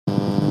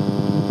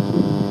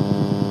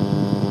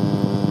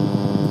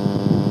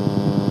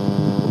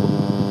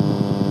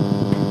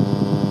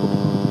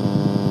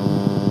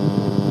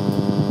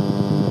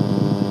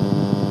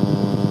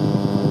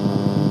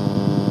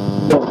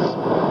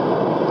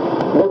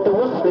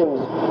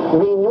Muslims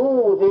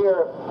renew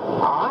their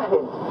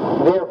ahd,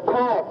 their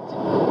pact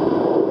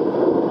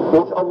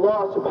with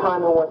Allah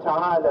subhanahu wa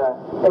ta'ala,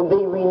 and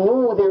they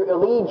renew their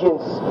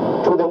allegiance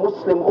to the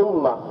Muslim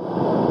ummah,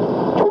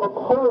 to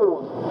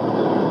uphold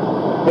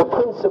the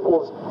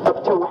principles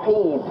of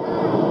Tawheed,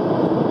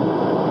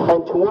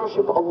 and to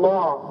worship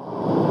Allah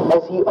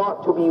as He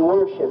ought to be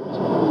worshipped.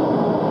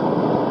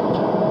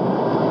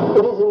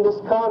 It is in this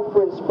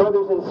conference,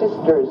 brothers and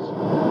sisters,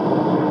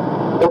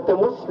 that the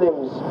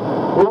Muslims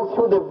go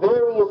through the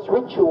various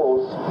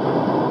rituals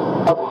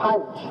of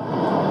Hajj.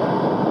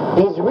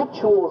 These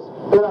rituals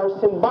that are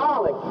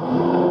symbolic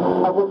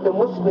of what the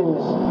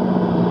Muslims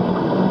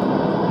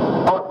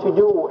ought to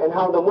do and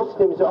how the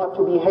Muslims ought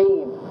to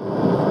behave.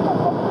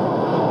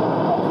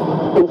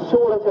 In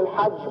Surah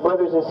Al-Hajj,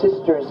 brothers and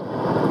sisters,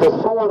 the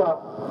surah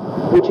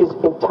which is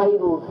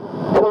entitled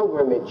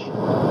Pilgrimage.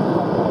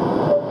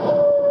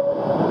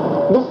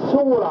 This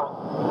surah,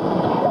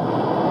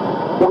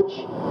 which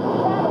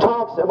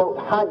talks about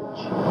Hajj,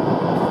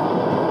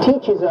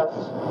 teaches us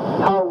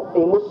how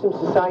a Muslim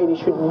society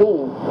should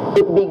be.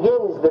 It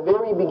begins, the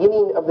very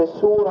beginning of the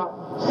surah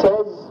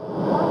says,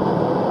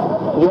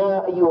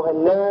 يا أيها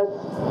الناس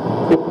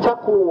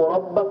اتقوا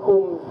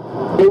ربكم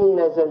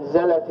إن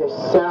زلزلة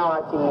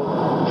الساعة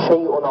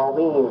شيء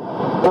عظيم.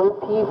 O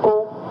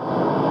people,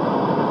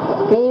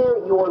 fear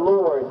your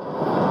Lord,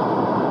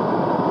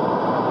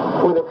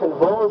 for the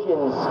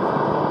convulsions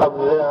of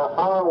the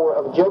hour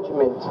of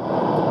judgment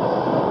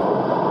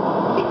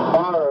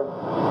are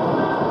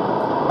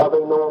of a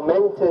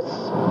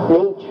momentous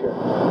nature.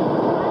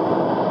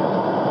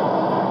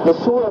 The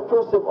surah,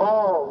 first of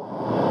all,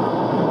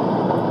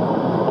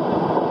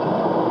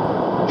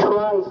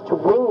 tries to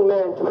bring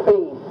man to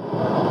faith,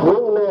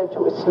 bring man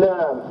to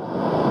Islam.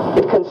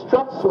 It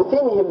constructs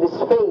within him this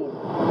faith,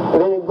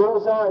 and then it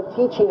goes on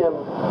teaching him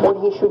what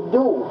he should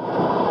do.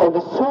 And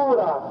the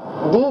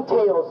surah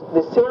details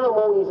the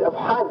ceremonies of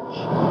Hajj,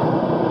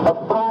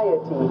 of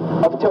piety,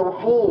 of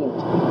Tawheed,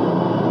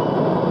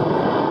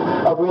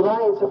 of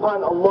reliance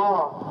upon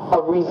Allah,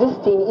 of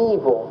resisting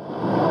evil.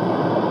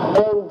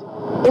 And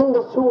in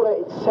the surah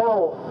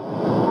itself,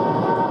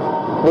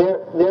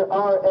 there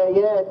are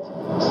ayat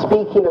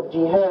speaking of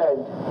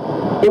jihad.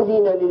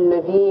 أذن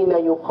للذين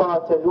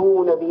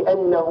يقاتلون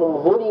بأنهم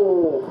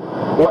ظلموا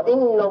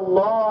وإن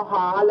الله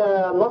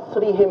على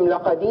نصرهم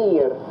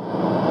لقدير.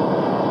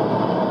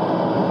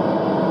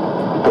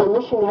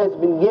 Permission has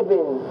been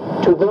given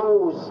to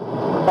those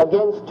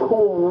against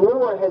whom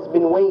war has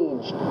been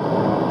waged,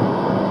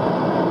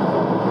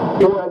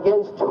 or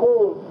against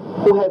who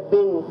have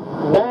been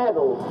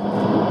battled.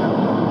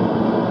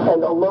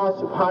 And Allah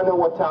subhanahu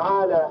wa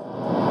ta'ala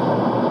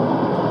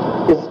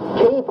is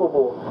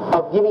capable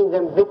of giving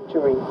them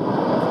victory.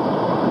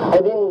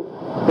 And in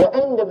the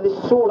end of this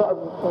surah,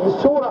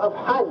 the surah of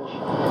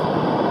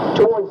Hajj,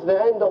 towards the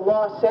end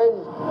Allah says,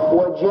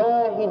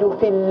 وَجَاهِدُوا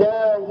فِي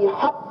اللَّهِ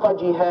حَقَّ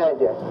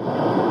جِهَادًا.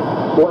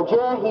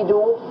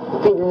 وَجَاهِدُوا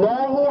فِي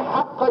اللَّهِ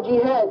حَقَّ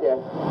جِهَادًا,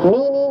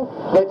 meaning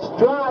that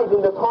strive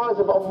in the cause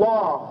of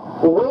Allah,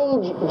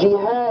 wage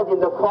jihad in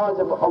the cause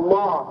of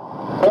Allah,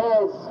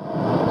 as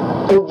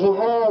a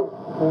jihad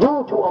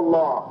due to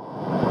Allah,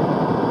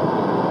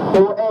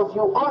 or as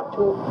you ought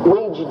to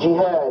wage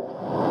jihad.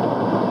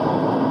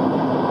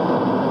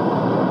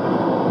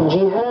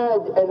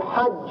 Jihad and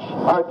Hajj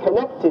are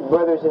connected,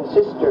 brothers and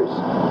sisters.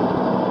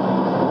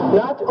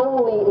 Not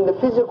only in the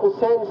physical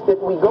sense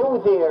that we go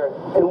there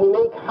and we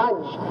make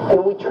Hajj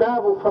and we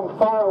travel from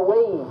far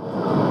away,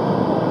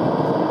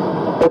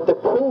 but the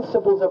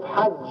principles of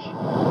Hajj,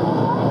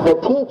 the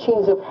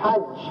teachings of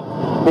Hajj,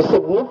 the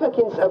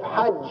significance of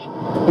Hajj,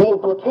 the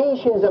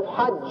implications of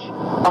Hajj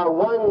are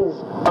ones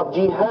of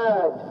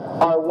jihad,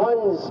 are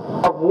ones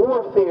of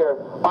warfare,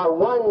 are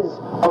ones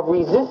of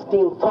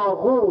resisting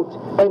taghut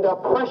and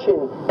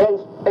oppression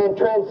and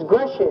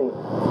transgression.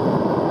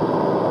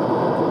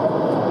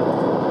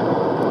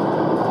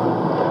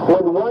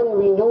 When one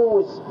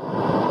renews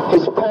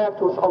his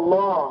pact with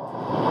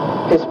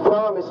Allah, his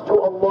promise to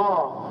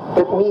Allah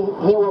that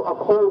he will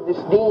uphold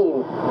this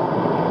deen,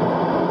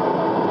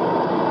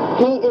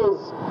 he is,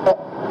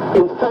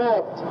 in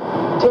fact,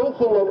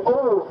 taking an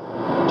oath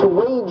to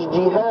wage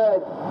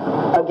jihad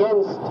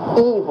against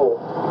evil,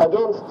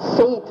 against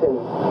Satan,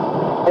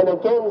 and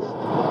against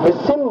the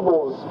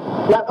symbols,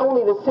 not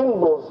only the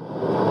symbols,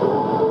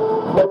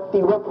 but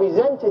the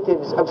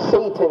representatives of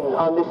Satan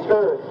on this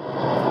earth.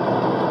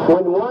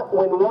 When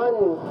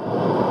one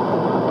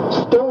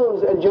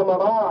stones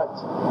al-jamarat,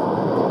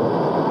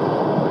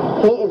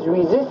 he is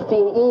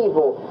resisting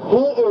evil.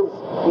 He is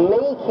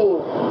making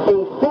a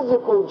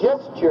physical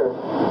gesture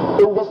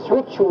in this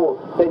ritual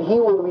that he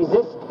will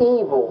resist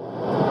evil.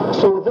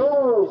 So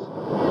those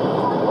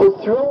who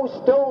throw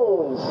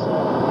stones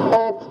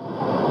at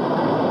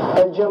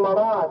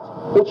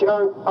al-jamarat, which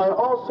are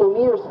also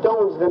mere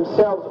stones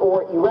themselves,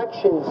 or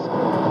erections,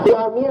 they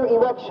are mere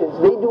erections.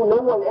 They do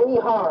no one any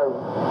harm.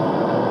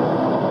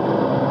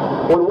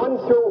 When one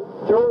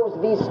throws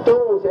these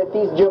stones at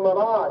these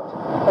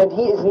jamarat, and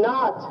he is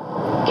not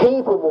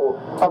capable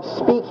of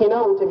speaking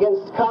out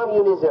against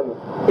communism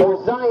or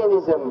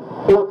Zionism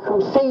or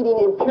crusading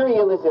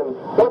imperialism,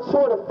 what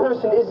sort of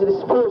person is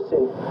this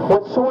person?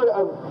 What sort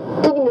of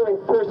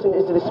ignorant person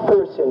is this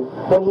person?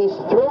 When he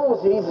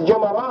throws these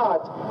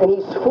jamarat and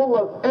he's full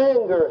of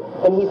anger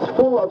and he's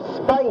full of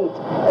spite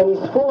and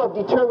he's full of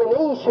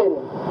determination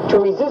to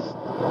resist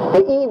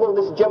the evil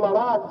these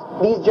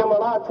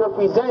jamarat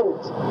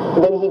represent,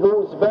 then he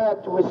goes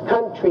back to his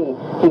country,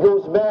 he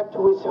goes back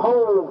to his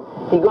home,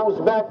 he goes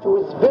back to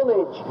his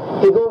village,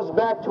 he goes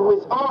back to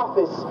his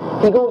office,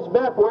 he goes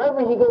back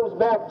wherever he goes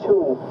back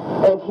to,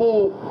 and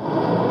he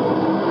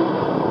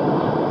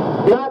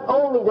not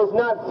only does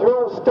not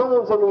throw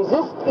stones and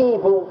resist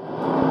evil,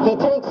 he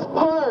takes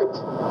part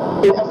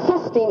in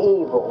assisting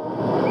evil.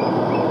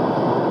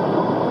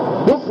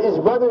 This is,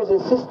 brothers and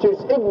sisters,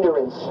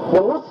 ignorance.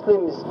 The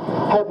Muslims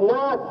have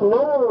not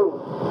known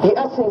the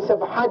essence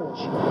of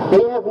Hajj.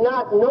 They have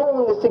not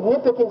known the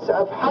significance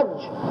of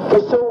Hajj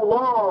for so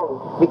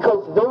long,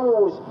 because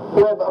those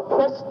who have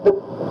oppressed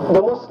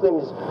the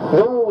Muslims,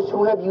 those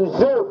who have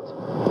usurped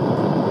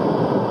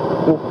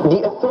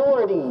the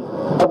authority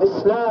of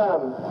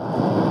Islam,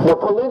 the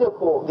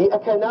political, the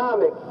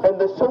economic, and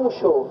the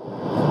social,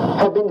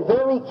 have been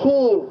very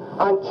keen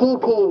on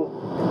keeping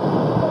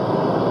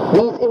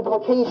these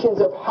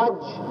implications of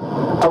Hajj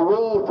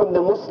away from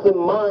the Muslim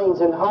minds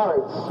and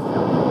hearts.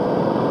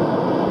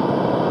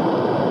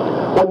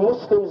 When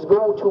Muslims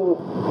go to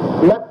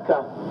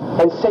Mecca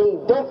and say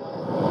death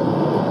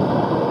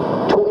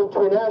to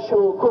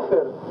international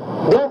kufr,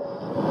 death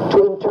to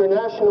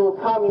international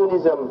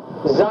communism,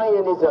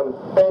 Zionism,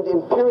 and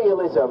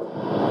imperialism,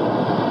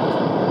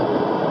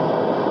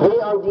 they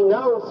are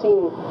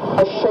denouncing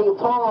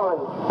ash-shaytan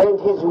and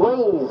his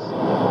ways.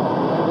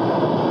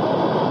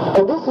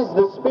 And this is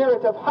the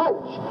spirit of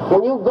Hajj.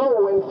 When you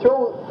go and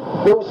throw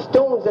those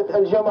stones at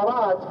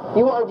al-jamarat,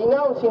 you are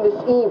denouncing this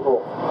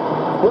evil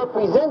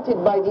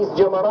represented by these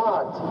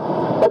jamarat.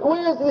 But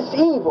where is this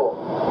evil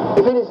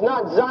if it is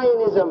not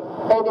Zionism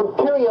and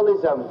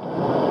imperialism?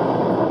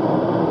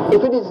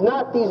 If it is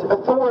not these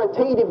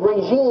authoritative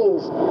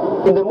regimes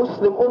in the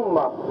Muslim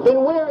Ummah,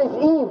 then where is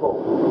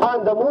evil?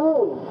 On the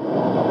moon.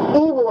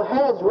 Evil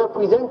has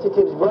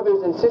representatives,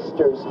 brothers and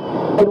sisters.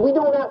 And we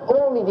do not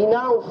only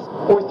denounce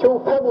or throw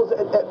pebbles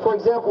at for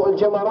example,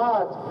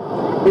 al-jamarat.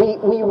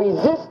 We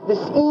resist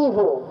this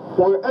evil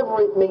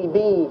wherever it may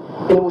be,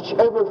 in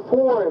whichever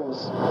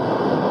forms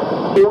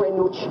or in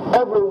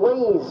whichever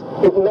ways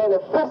it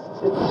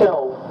manifests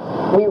itself.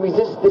 We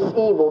resist this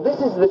evil. This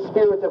is the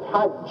spirit of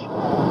Hajj.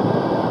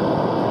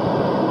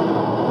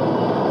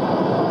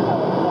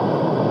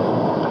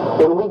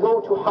 When we go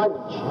to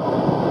Hajj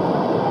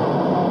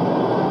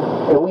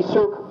and we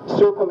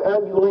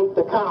circumambulate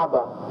the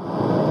Kaaba,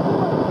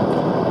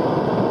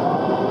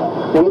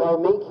 we are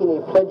making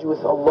a pledge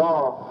with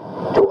Allah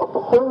to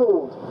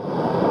uphold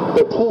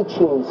the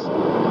teachings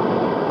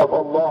of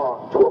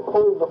Allah, to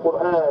uphold the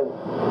Quran,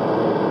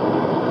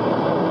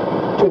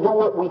 to do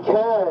what we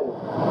can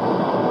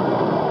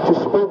to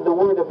spread the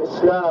word of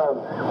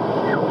Islam.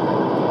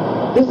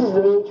 This is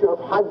the nature of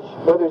Hajj,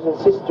 brothers and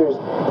sisters.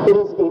 It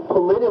is a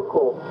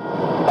political,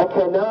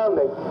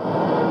 economic,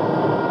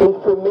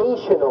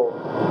 informational,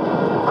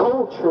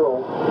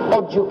 cultural,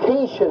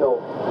 educational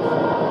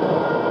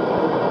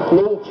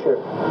nature.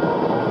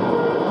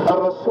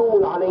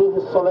 Ar-Rasul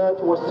alayhi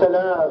salatu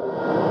was-salam,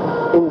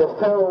 in the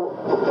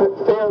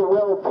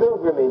farewell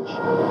pilgrimage,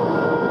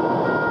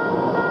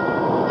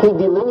 he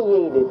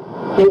delineated,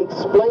 he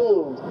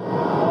explained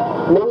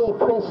many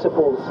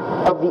principles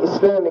of the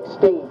Islamic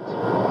State.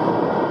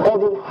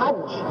 And in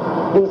Hajj,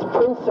 these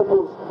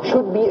principles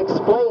should be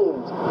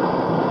explained.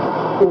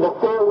 In the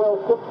farewell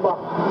khutbah,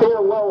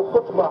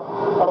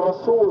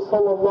 Ar-Rasul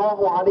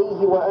sallallahu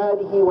alayhi wa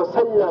alihi wa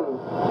sallam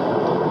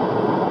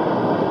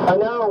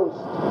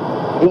announced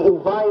the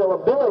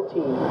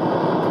inviolability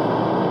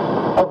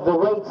of the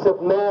rights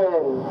of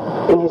man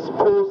in his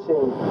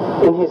person,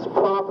 in his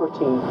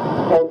property,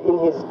 and in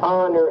his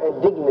honor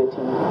and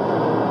dignity.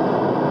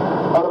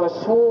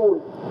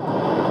 Ar-Rasul,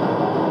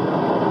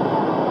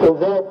 in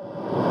that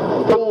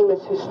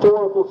famous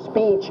historical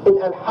speech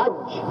in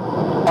Al-Hajj,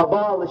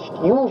 abolished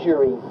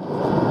usury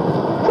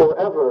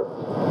forever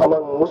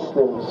among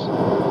Muslims.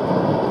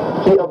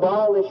 He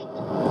abolished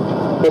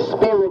the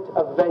spirit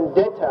of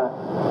vendetta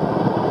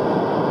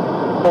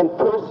and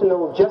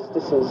personal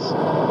justices,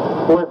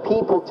 where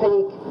people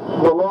take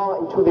the law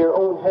into their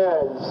own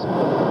hands.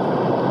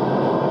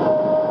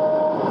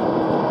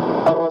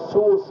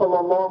 Ar-Rasul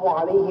sallallahu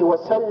alayhi wa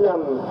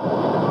sallam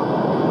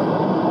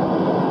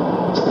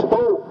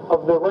spoke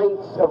of the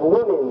rights of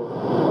women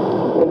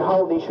and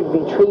how they should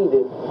be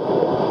treated.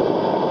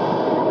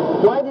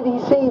 Why did he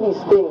say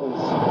these things?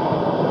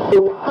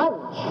 In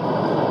Hajj,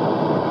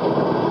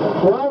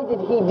 why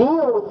did he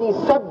deal with these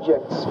these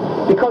subjects,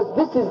 because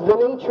this is the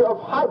nature of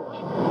Hajj.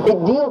 It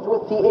deals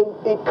with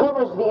it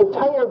covers the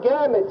entire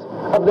gamut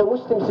of the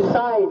Muslim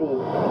society,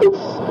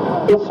 its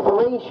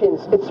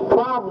inspirations, its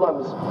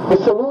problems, the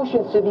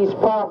solutions to these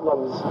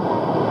problems,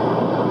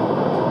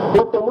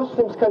 what the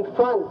Muslims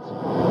confront,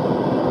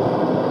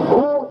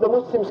 who the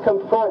Muslims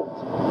confront,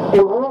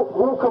 and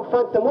who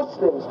confront the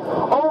Muslims.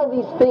 All of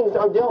these things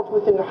are dealt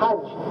with in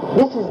Hajj.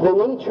 This is the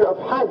nature of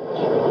Hajj.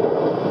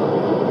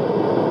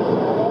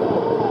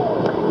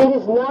 It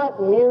is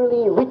not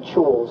merely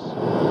rituals.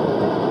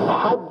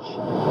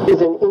 Hajj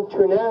is an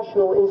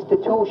international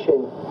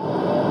institution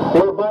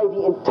whereby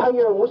the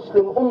entire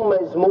Muslim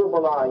Ummah is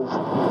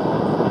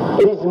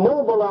mobilized. It is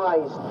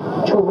mobilized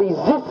to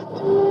resist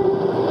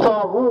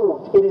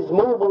Taghut. It is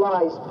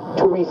mobilized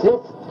to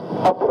resist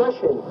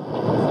oppression.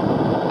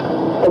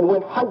 And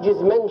when Hajj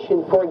is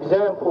mentioned, for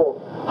example,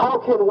 how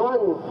can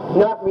one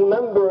not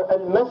remember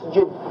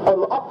Al-Masjid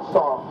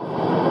Al-Aqsa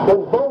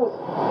when both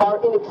are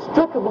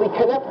inextricably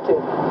connected?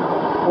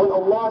 When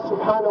Allah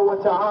subhanahu wa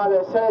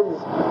ta'ala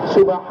says,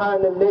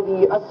 سبحان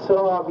الذي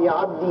أسرى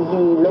بعبده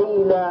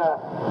ليلا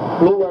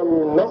من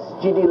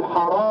المسجد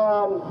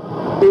الحرام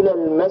إلى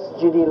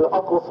المسجد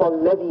الأقصى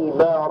الذي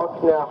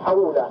باركنا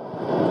حوله.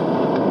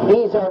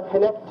 These are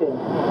connected.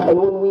 And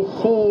when we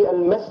see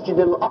Al-Masjid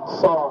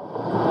Al-Aqsa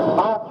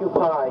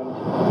occupied,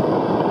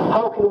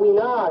 how can we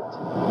not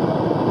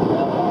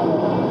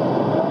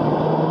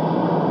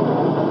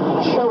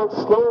shout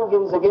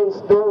slogans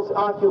against those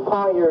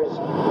occupiers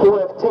who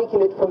have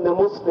taken it from the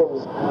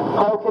Muslims?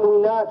 How can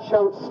we not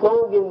shout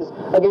slogans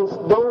against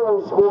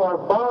those who are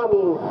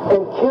bombing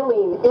and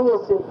killing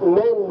innocent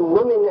men,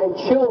 women, and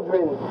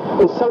children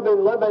in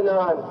southern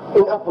Lebanon,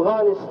 in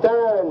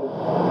Afghanistan,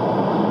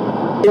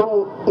 in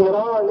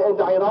Iran and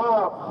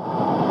Iraq,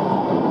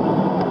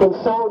 in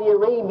Saudi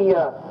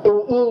Arabia, in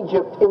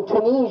Egypt, in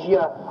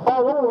Tunisia,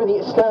 all over the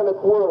Islamic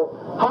world?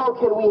 How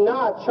can we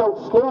not shout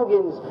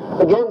slogans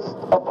against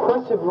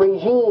oppressive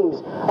regimes,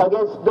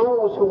 against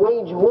those who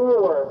wage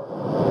war,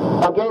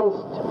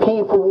 against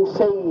people who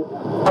say,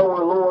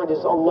 our Lord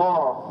is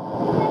Allah?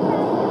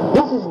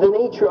 This is the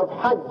nature of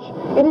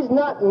Hajj. It is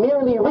not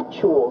merely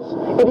rituals.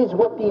 It is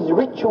what these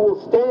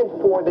rituals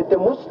stand for that the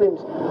Muslims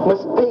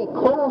must pay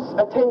close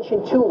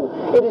attention to.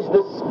 It is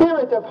the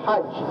spirit of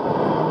Hajj.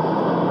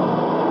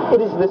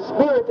 It is the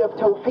spirit of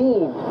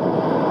Tawheed.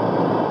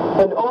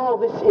 And all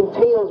this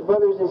entails,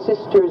 brothers and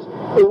sisters,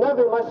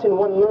 another lesson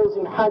one learns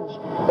in Hajj,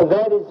 and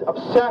that is of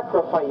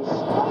sacrifice,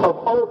 of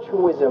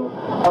altruism,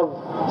 of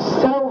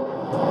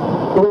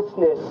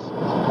selflessness.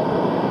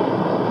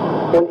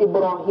 When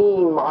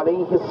Ibrahim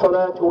alayhi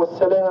salatu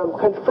wasalam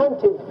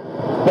confronted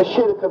the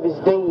shirk of his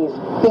days,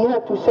 he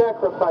had to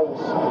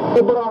sacrifice.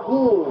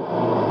 Ibrahim,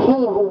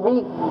 he who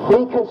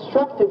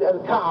reconstructed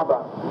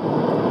Al-Kaaba,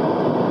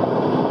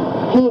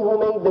 he who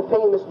made the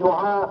famous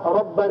dua,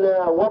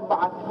 رَبَّنَا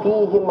وَابْعَثْ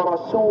فِيهِمْ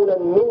رَسُولًا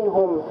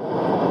مِّنْهُمْ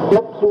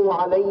يَتْلُو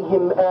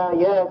عَلَيْهِمْ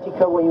آيَاتِكَ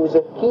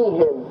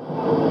وَيُزَكِّيهِمْ.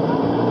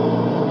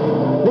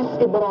 This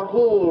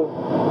Ibrahim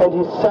and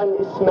his son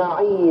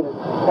Ismail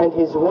and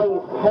his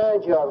wife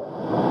Hajar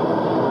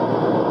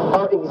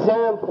are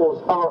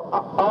examples,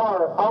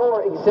 are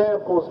our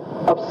examples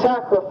of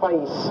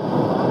sacrifice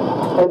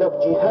and of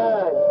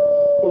jihad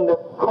in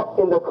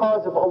the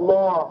cause of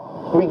Allah,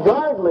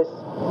 regardless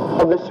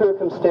of the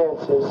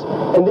circumstances.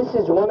 And this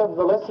is one of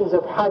the lessons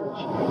of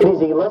Hajj. It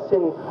is a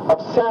lesson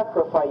of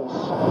sacrifice.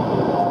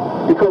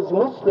 Because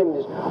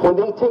Muslims, when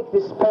they take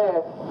this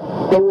path,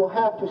 they will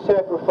have to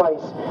sacrifice.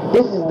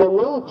 This is the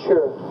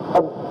nature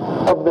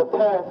of the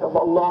path of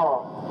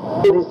Allah.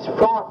 It is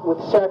fraught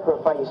with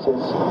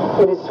sacrifices.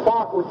 It is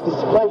fraught with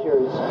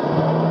displeasures.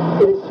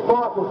 It is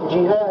fraught with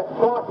jihad.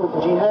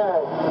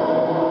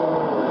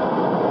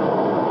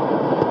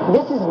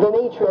 This is the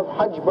nature of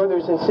Hajj,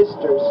 brothers and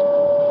sisters.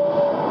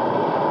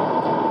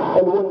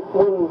 And when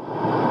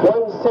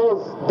one says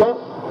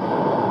death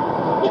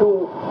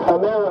to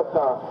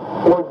America,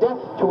 or death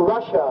to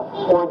Russia,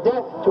 or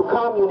death to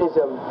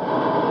communism,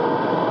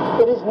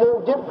 it is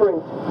no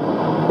different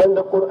than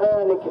the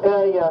Quranic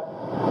ayah,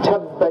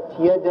 تَبَّتْ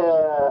يَدَا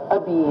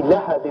أَبِي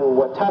لَهَبٍ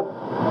وَتَبٍّ.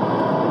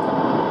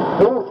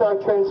 Both are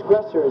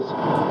transgressors.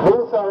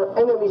 Both are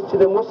enemies to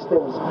the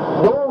Muslims.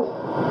 Both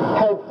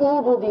have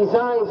evil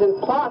designs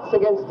and plots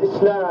against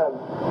Islam.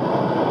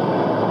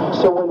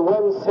 So when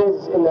one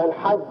says in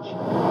Al-Hajj,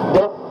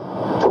 death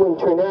to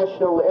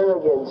international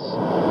arrogance,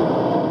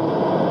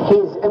 he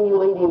is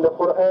emulating the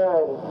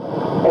Quran,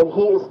 and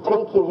he is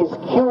taking his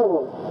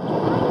cue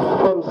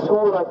from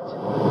Surah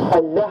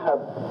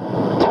Al-Lahab.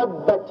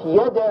 Tabbat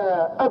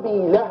yada abi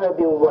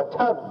lahabin wa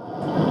tab.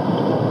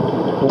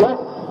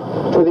 Death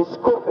to this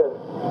kufr,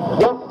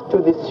 death to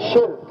this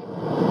shirk.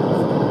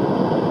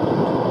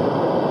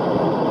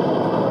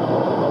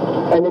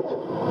 And if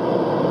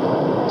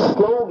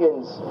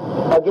slogans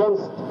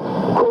against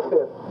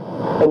kufr,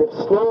 and if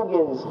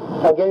slogans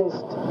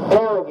against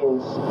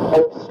arrogance,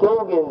 and if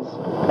slogans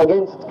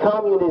against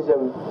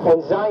communism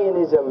and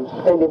Zionism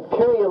and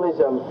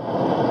imperialism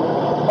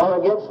are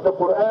against the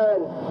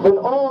Quran, then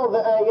all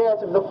the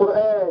ayat of the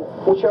Quran,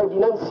 which are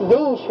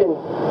denunciation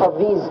of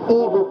these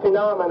evil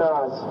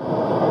phenomena,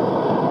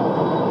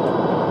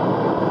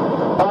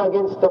 are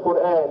against the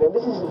Quran. And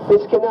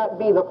this cannot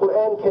be. The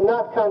Quran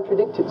cannot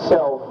contradict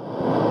itself.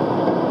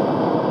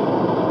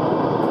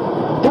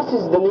 This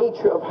is the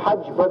nature of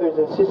Hajj, brothers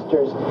and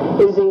sisters.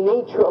 It is a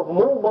nature of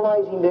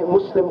mobilizing the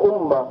Muslim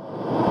Ummah,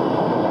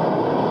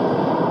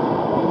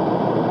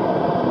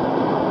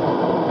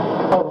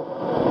 of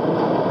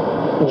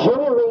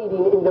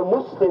generating in the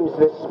Muslims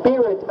the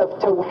spirit of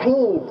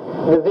Tawheed,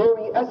 the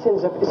very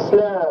essence of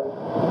Islam,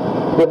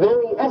 the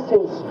very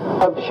essence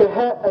of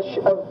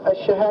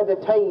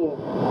Shahadatayn,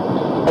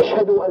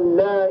 Ashhadu an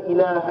la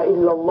ilaha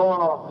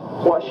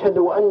illallah wa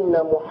ashhadu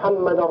anna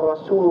Muhammadan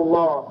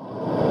Rasulullah.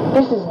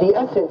 This is the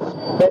essence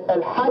that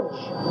Al-Hajj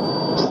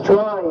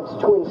strives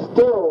to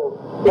instill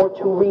or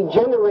to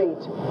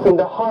regenerate in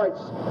the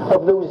hearts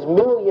of those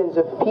millions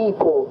of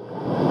people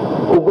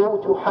who go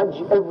to Hajj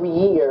every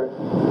year.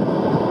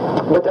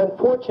 But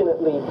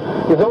unfortunately,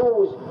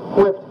 those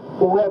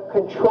who have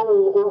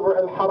control over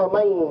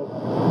Al-Haramain,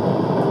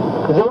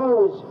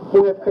 those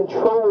who have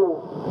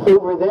control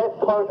over that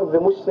part of the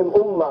Muslim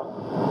Ummah,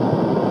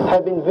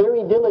 have been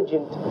very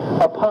diligent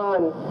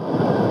upon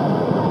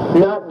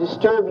not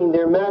disturbing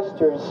their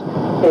masters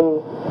in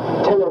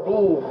Tel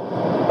Aviv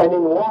and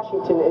in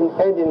Washington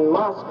and in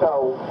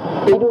Moscow.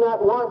 They do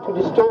not want to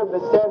disturb the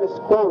status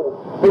quo.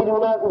 They do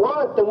not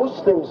want the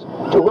Muslims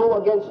to go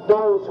against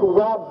those who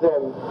rob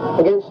them,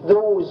 against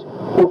those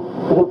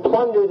who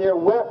plunder their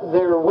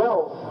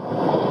wealth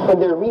and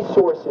their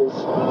resources.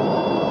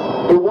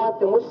 They want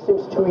the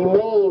Muslims to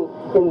remain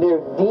in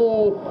their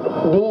deep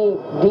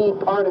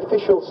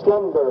artificial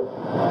slumber,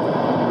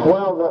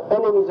 while the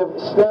enemies of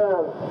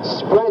Islam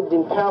spread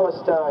in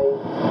Palestine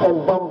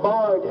and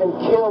bombard and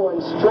kill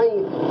and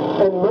strafe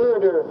and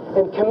murder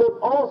and commit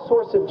all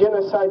sorts of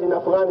genocide in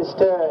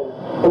Afghanistan,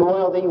 and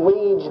while they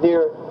wage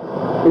their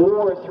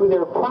war through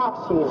their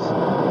proxies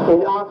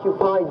in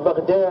occupied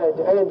Baghdad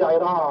and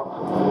Iraq.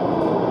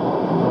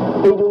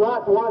 They do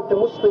not want the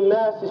Muslim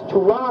masses to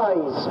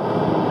rise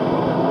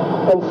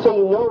and say,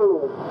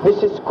 no,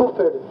 this is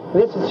kufr,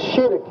 this is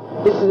shirk,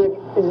 this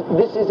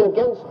is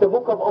against the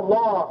book of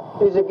Allah,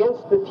 it is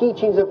against the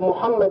teachings of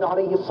Muhammad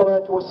alayhi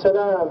salatu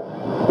wasalam.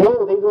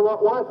 No, they do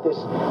not want this.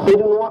 They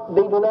do not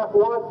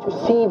want to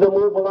see the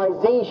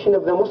mobilization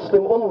of the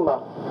Muslim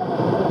Ummah.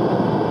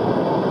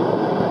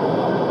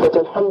 But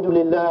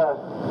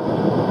alhamdulillah,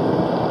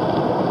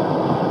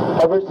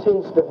 ever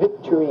since the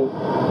victory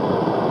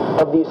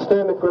of the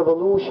Islamic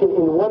revolution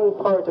in one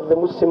part of the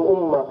Muslim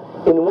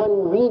Ummah, in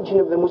one region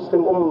of the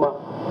Muslim Ummah,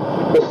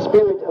 the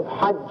spirit of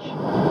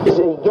Hajj is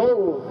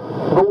again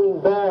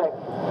going back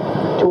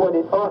to what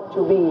it ought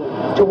to be,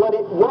 to what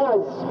it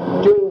was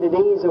during the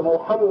days of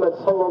Muhammad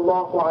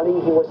sallallahu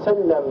alayhi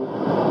wasallam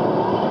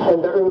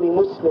and the early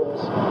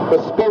Muslims.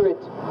 The spirit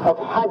of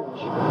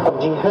Hajj,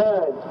 of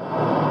jihad,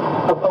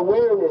 of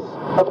awareness,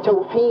 of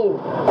tawheed,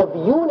 of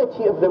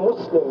unity of the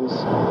Muslims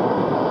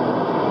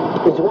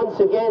is once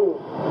again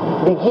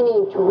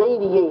beginning to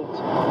radiate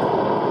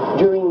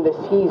during the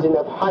season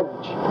of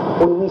Hajj,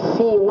 when we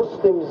see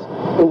Muslims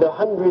in the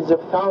hundreds of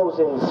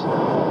thousands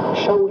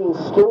shouting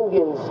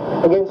slogans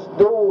against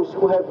those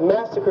who have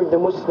massacred the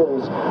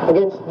Muslims,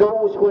 against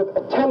those who have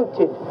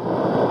attempted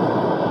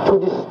to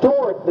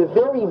distort the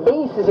very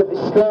basis of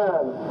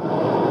Islam.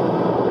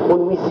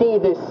 When we see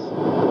this,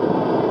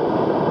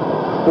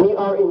 we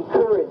are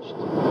encouraged,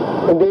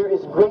 and there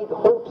is great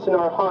hopes in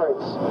our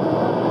hearts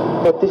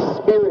that this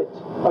spirit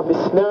of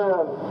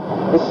Islam,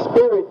 the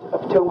spirit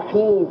of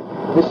Tawheed,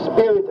 the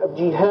spirit of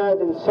jihad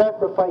and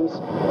sacrifice,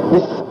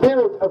 the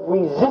spirit of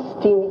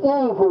resisting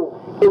evil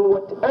in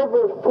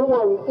whatever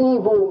form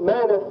evil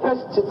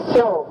manifests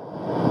itself,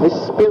 this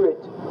spirit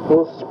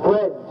will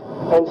spread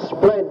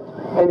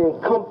and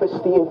encompass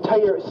the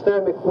entire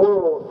Islamic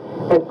world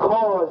and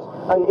cause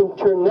an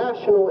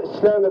international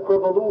Islamic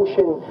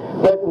revolution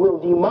that will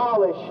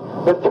demolish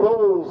the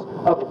thrones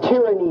of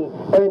tyranny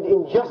and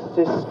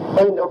injustice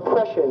and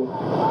oppression.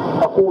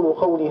 أقول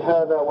قولي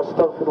هذا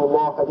واستغفر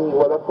الله لي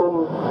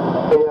ولكم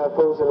ويا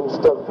فوز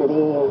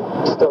المستغفرين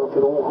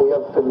استغفروه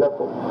يغفر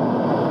لكم.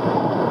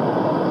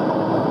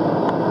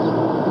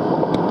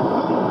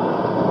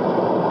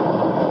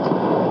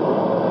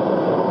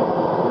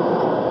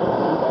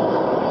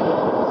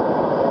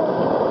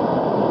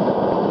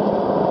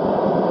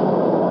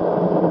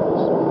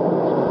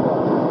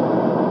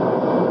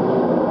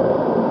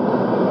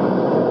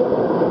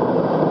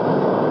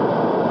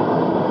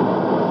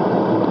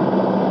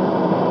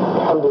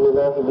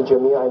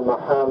 بجميع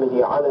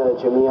المحامد على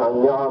جميع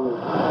النعم،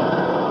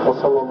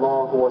 وصلى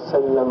الله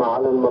وسلم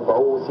على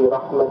المبعوث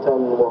رحمة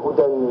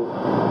وهدى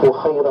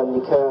وخيرا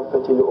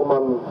لكافة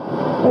الأمم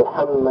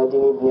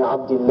محمد بن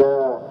عبد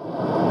الله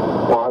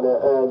وعلى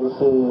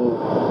آله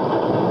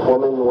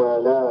ومن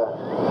والاه.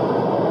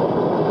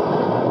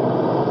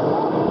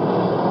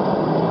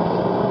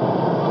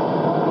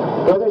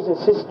 Brothers and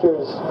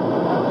sisters,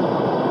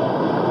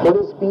 what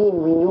is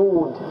being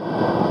renewed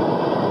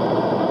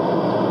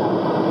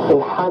in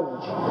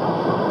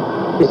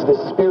Hajj is the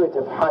spirit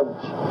of Hajj.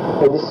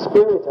 And the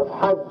spirit of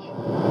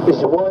Hajj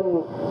is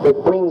one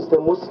that brings the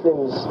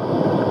Muslims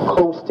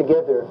close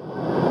together.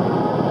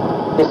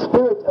 The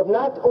spirit of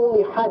not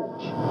only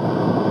Hajj,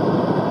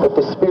 but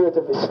the spirit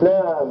of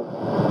Islam,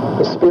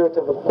 the spirit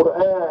of the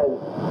Quran.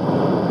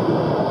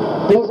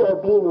 These are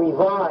being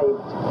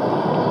revived.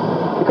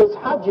 Because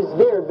Hajj is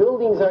there,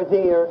 buildings are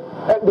there,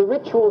 the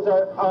rituals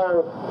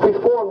are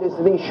performed as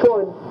they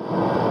should.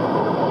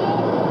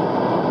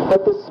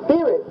 But the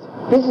spirit,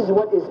 this is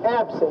what is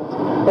absent,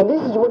 and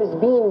this is what is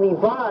being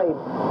revived.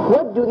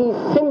 What do these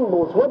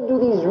symbols, what do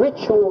these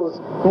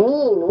rituals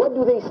mean? What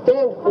do they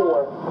stand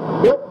for?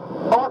 What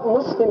ought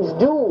Muslims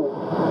do?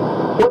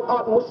 What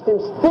ought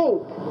Muslims think?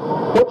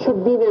 What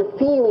should be their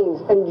feelings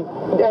and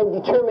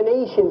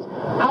determinations?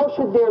 How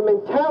should their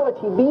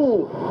mentality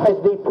be as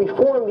they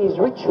perform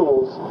these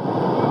rituals?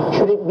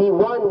 Should it be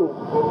one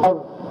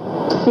of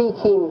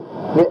seeking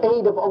the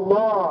aid of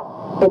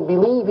Allah and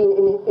believing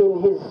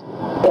in His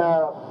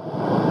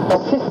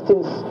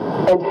assistance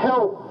and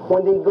help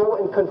when they go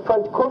and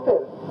confront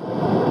kufr?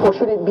 Or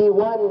should it be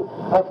one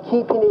of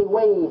keeping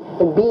away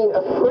and being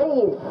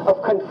afraid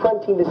of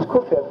confronting this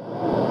kufr?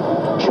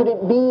 Should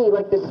it be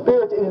like the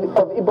spirit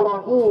of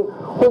Ibrahim,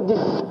 who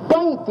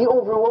despite the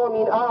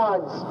overwhelming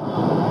odds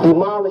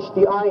demolished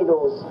the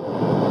idols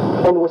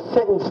and was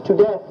sentenced to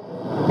death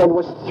and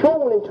was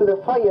thrown into the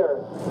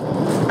fire?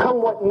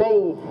 Come what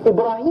may,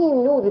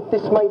 Ibrahim knew that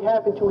this might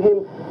happen to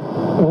him,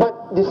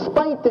 but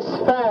despite this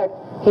fact,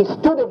 he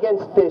stood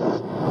against this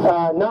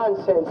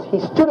nonsense.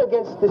 He stood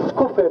against this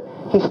kufr.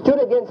 He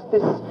stood against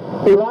this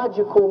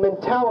illogical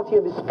mentality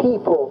of his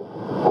people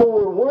who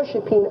were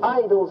worshipping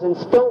idols and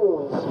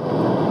stones.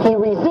 He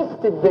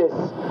resisted this,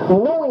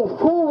 knowing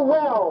full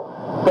well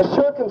the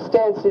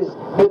circumstances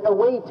that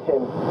await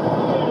him,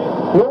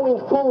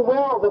 knowing full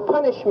well the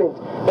punishment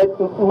that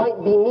might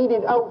be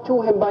meted out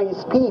to him by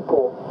his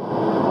people,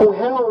 who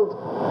held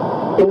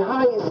in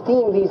high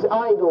esteem these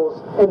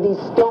idols and these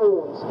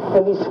stones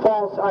and these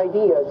false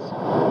ideas.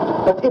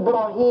 But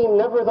Ibrahim,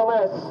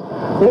 nevertheless,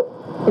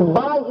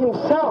 by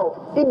himself,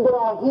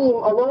 Ibrahim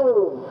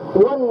alone,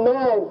 one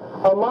man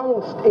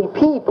amongst a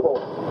people,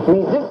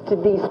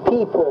 resisted these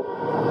people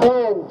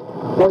and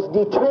was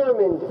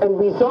determined and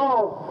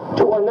resolved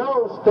to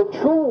announce the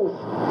truth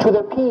to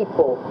the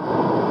people,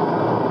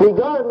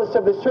 regardless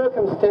of the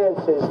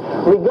circumstances,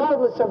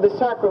 regardless of the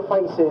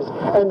sacrifices.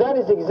 And that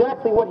is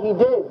exactly what he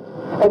did.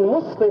 And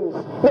Muslims,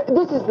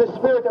 this is the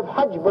spirit of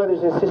Hajj,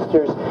 brothers and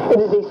sisters. It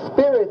is a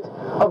spirit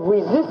of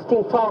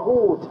resisting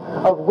Taghut,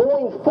 of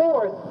going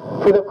forth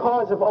for the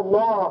cause of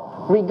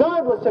Allah,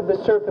 regardless of the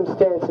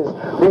circumstances,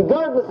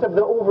 regardless of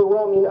the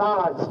overwhelming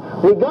odds,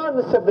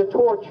 regardless of the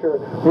torture,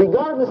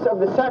 regardless of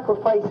the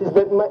sacrifices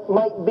that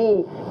might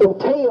be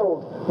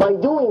entailed by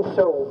doing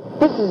so.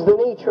 This is the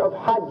nature of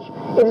Hajj.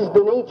 It is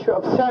the nature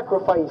of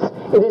sacrifice.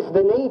 It is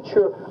the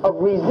nature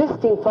of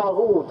resisting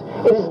Taghut.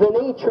 It is the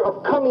nature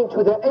of coming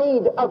to the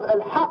aid of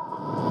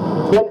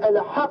Al-Haq, when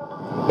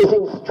Al-Haq is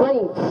in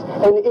straits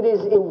and it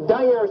is in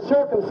dire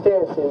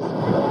circumstances.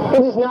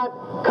 It is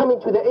not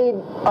coming to the aid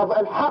of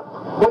Al-Haq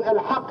when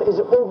Al-Haq is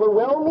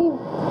overwhelming.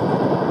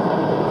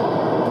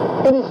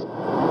 It is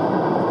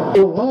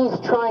in these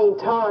trying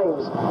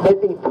times that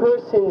a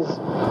person's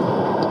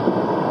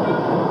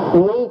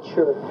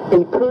nature,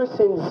 a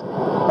person's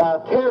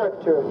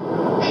character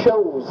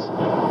shows.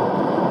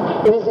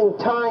 It is in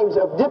times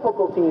of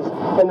difficulties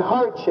and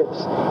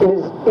hardships.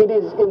 It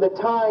is in the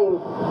time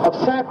of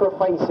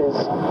sacrifices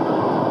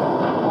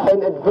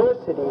and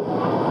adversity.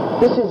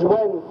 This is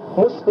when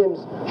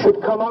Muslims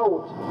should come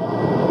out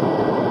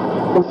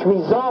with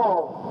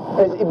resolve,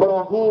 as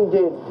Ibrahim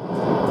did,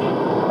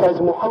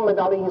 as Muhammad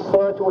alayhi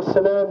salatu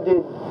wasalam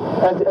did,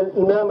 as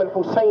Imam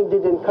al-Hussein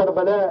did in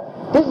Karbala.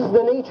 This is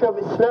the nature of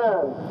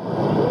Islam.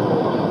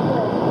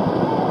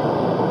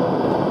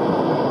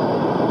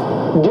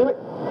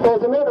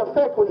 As a matter of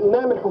fact, when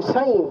Imam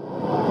al-Hussein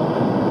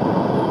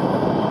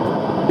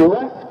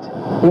left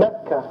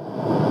Mecca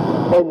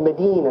and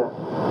Medina,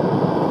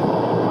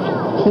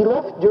 he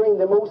left during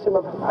the Mawsim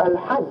of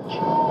Al-Hajj.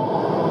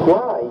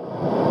 Why?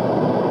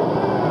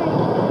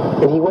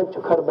 And he went to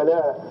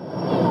Karbala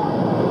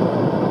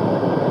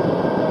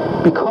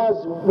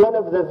because one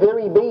of the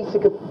very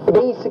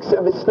basics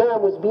of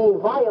Islam was being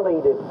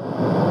violated.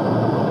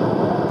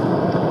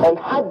 And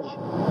Hajj,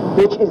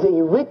 which is a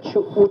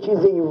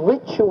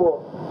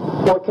ritual,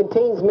 or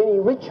contains many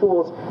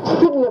rituals,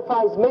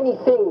 signifies many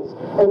things.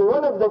 And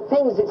one of the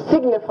things it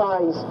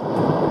signifies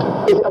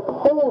is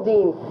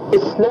upholding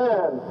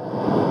Islam.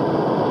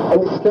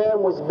 And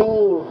Islam was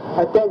being,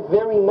 at that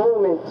very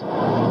moment,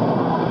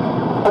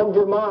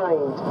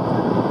 undermined.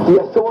 The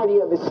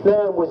authority of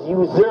Islam was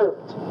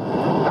usurped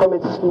from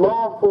its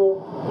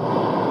lawful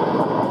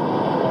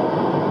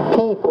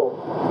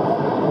people,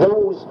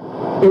 those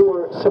who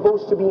were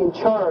supposed to be in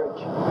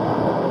charge.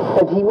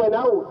 And he went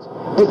out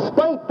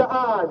despite the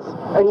odds,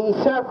 and he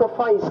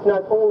sacrificed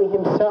not only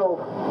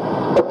himself,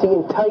 but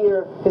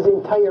his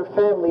entire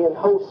family and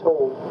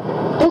household.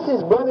 This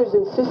is, brothers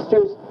and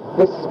sisters,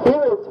 the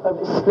spirit of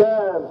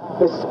Islam,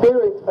 the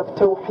spirit of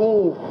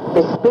Tawheed,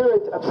 the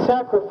spirit of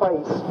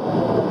sacrifice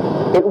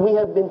that we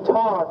have been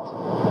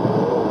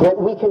taught, that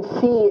we can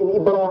see in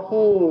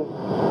Ibrahim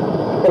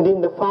and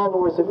in the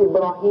followers of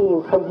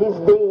Ibrahim from his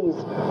days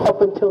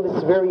up until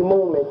this very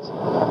moment.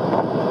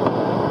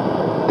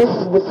 This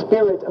is the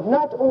spirit of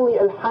not only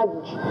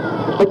Al-Hajj,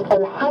 but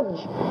Al-Hajj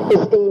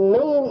is a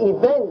main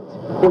event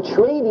which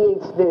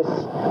radiates this.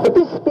 But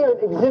this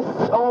spirit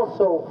exists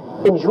also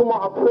in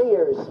Jumu'ah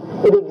prayers.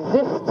 It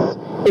exists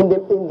in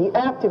the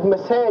active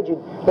masajid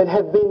that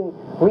have been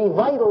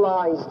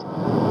revitalized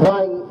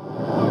by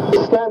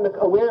Islamic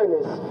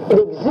awareness. It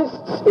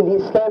exists in the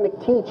Islamic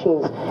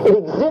teachings. It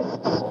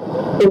exists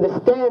in the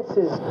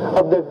stances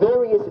of the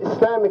various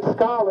Islamic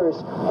scholars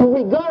who,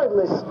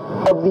 regardless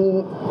of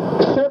the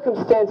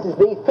circumstances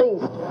they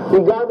faced,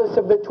 regardless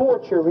of the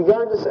torture,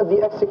 regardless of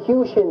the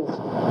executions,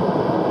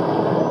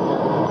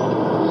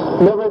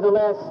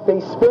 nevertheless,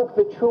 they spoke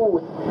the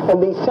truth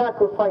and they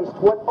sacrificed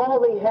all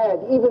they had,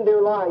 even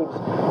their lives,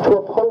 to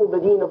uphold the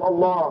deen of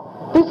Allah.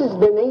 This is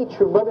the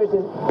nature, brothers,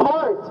 is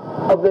part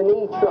of the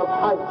nature of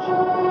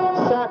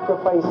Hajj,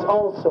 sacrifice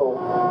also.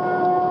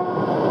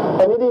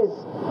 And it is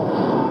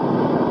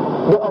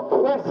the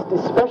oppressed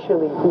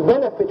especially who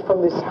benefit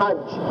from this Hajj.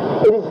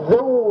 It is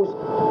those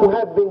who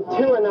have been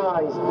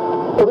tyrannized,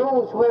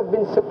 those who have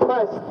been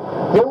suppressed,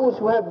 those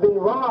who have been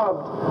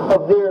robbed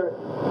of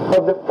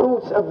the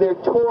fruits of their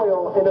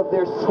toil and of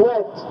their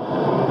sweat,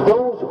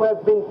 those who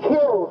have been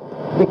killed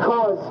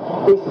because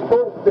they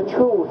spoke the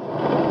truth,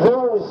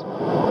 those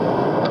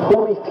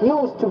who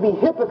refused to be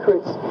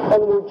hypocrites and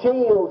were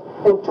jailed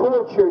and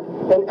tortured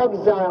and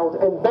exiled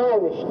and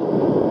banished.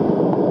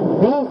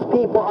 These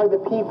people are the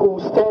people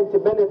who stand to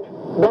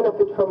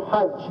benefit from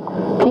Hajj.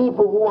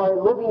 People who are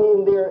living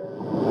in their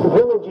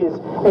villages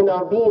and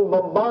are being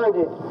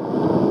bombarded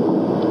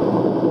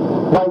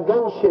by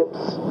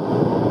gunships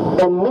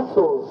and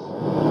missiles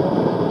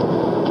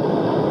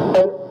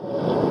and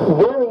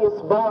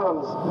various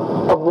bombs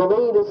of the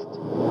latest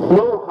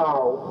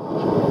know-how.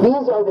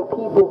 These are the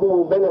people who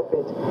will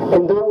benefit,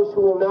 and those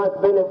who will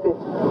not benefit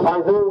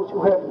are those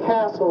who have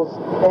castles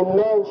and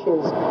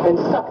mansions and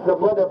suck the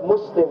blood of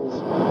Muslims.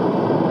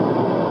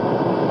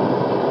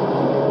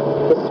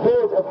 The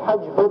spirit of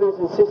Hajj, brothers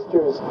and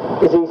sisters,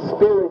 is a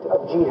spirit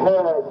of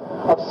jihad,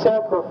 of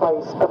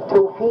sacrifice, of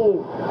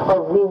tawheed,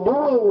 of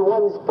renewing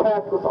one's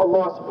pact with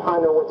Allah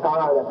subhanahu wa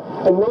ta'ala.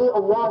 And may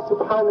Allah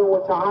subhanahu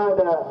wa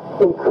ta'ala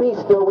increase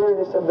the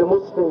awareness of the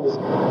Muslims.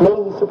 May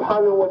He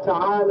subhanahu wa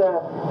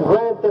ta'ala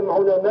grant them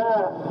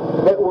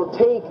ulama that will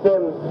take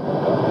them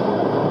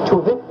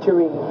to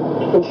victory,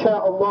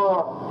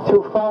 insha'Allah,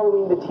 through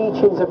following the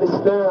teachings of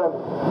Islam.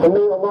 And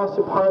may Allah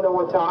subhanahu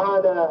wa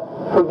ta'ala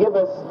forgive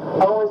us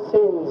our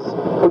sins,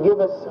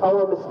 forgive us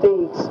our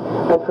mistakes,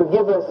 and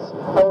forgive us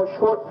our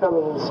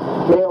shortcomings.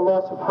 May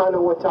Allah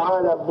subhanahu wa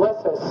ta'ala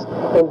bless us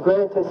and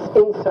grant us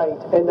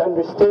insight and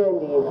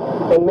understanding,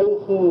 and may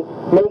He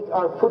make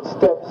our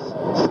footsteps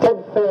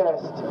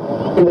steadfast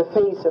in the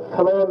face of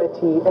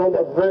calamity and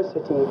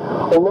adversity.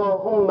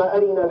 Allahumma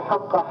arina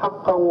al-haqqa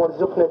haqqan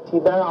warzuqna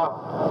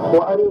ittiba'ah,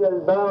 wa arina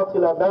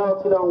al-batila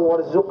batilan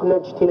warzuqna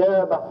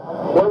ijtinabah,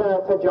 wa la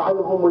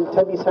taj'alhu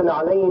multabisan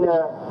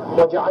alayna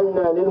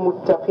واجعلنا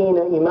للمتقين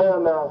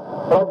إماما.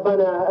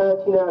 ربنا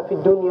آتنا في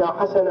الدنيا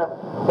حسنة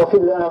وفي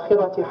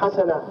الآخرة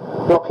حسنة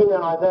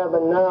وقنا عذاب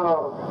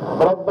النار.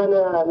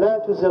 ربنا لا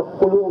تزغ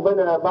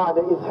قلوبنا بعد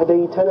إذ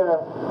هديتنا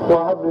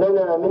وهب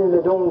لنا من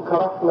لدنك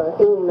رحمة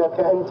إنك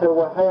أنت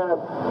الوهاب.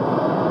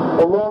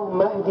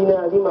 اللهم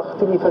اهدنا لما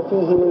اختلف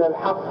فيه من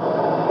الحق.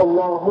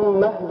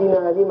 اللهم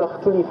اهدنا لما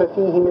اختلف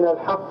فيه من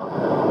الحق.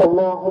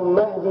 اللهم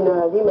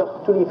اهدنا لما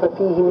اختلف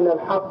فيه من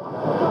الحق.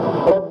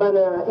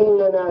 ربنا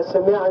إننا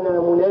سمعنا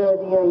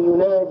مناديا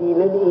ينادي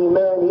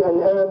للإيمان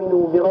أن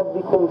آمنوا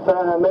بربكم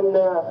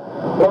فآمنا.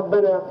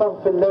 ربنا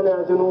فاغفر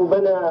لنا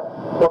ذنوبنا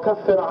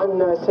وكفر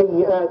عنا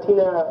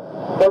سيئاتنا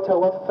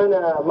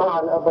وتوفنا مع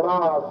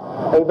الأبرار.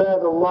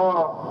 عباد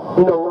الله،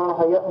 إن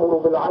الله يأمر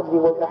بالعدل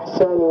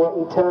والإحسان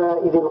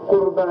وإيتاء ذي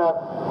القربى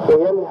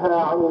وينهى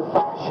عن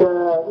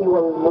الفحشاء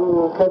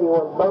والمنكر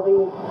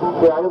والبغي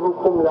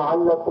يعظكم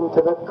لعلكم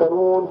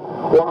تذكرون.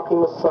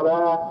 وأقم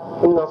الصلاة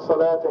إن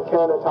الصلاة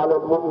كانت على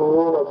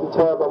المؤمنين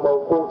كتابا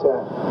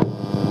موقوتا.